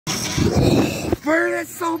Burn that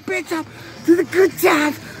soul bitch up to the good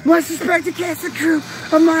times. Much respect to cast the crew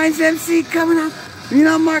of Mayans MC coming up. You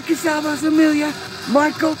know, Marcus Alvarez, Amelia,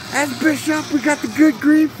 Michael as Bishop. We got the good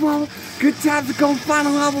grief flow. Good times are going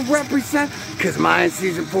final level represent. Cause Mayans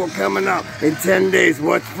season 4 coming up in 10 days.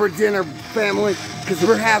 What's for dinner, family? Cause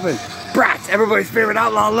we're having brats. Everybody's favorite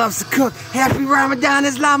outlaw loves to cook. Happy Ramadan,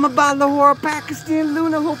 Islamabad, Lahore, Pakistan,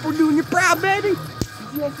 Luna. Hope we're doing you proud, baby.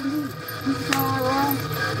 Yes, indeed. This is how I ride.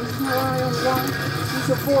 This is how I unwind. These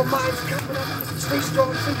are 4 minds coming up. Stay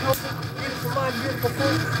strong, stay healthy. Beautiful mind, beautiful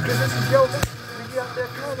food. Cause this is yoga. We get out there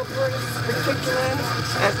contemplating the kicking ass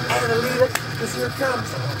as Annalita. Cause here it comes.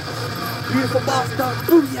 Beautiful boss dog,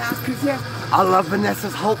 booyah. Cause yeah, I love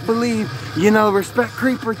Vanessa's Hope Believe. You know, respect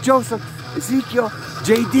Creeper, Joseph, Ezekiel,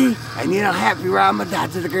 JD, and you know, happy Ramadan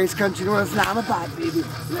to the greatest country in the world, Islamabad, baby.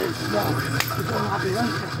 Let's go. We're going to be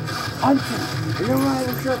until. You know what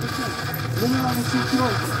I'm saying? You know what I'm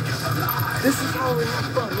saying? This is how we have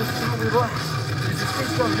fun. This is how we laugh. This is stay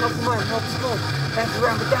strong, healthy mind, healthy soul. Happy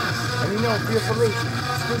Ramadan. And you know, beautiful ladies,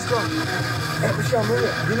 stay strong. And Michelle Maria,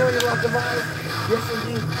 you know you love the vibes. Yes,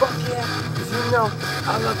 indeed. Fuck yeah. Cause you know,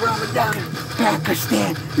 I love Ramadan.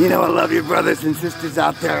 Pakistan. You know, I love your brothers and sisters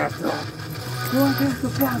out there after all. You want to have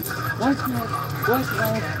some fun? What's that? What's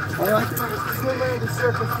that? I like first. No matter the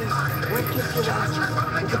circumstance, we kick your ass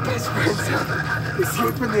with the best friends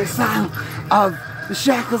escaping the asylum of the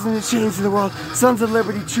shackles and the chains of the world. Sons of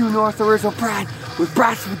Liberty, true North, original pride, with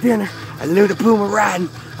brats for dinner and Luna Puma riding.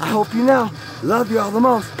 I hope you know, love you all the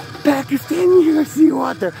most. Pakistan, you're gonna see you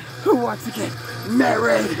out there who wants to get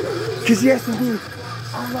married. Cause yes, indeed,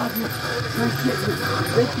 I love you. Appreciate you.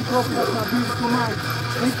 Thank you for opening up my beautiful mind.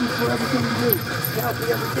 Thank you for everything you do to help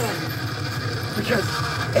me every day. Because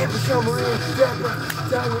Aunt Michelle Maria, Deborah,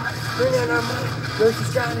 Tanya, bring in our money. Nurse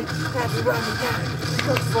Scotty, happy Ramadan.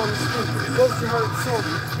 Cooks on the street, goes to heart and soul.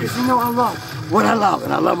 Because you know I love what I love,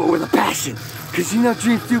 and I love it with a passion. Because you know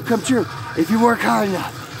dreams do come true if you work hard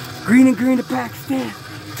enough. Green and green to Pakistan,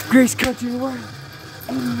 greatest country in the world.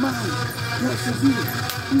 And mine, yes indeed.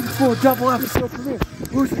 Beautiful double episode for this.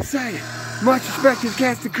 Who's excited? Much respect to the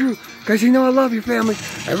cast and crew. Because you know I love your family.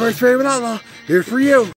 Everybody's favorite outlaw, here for you.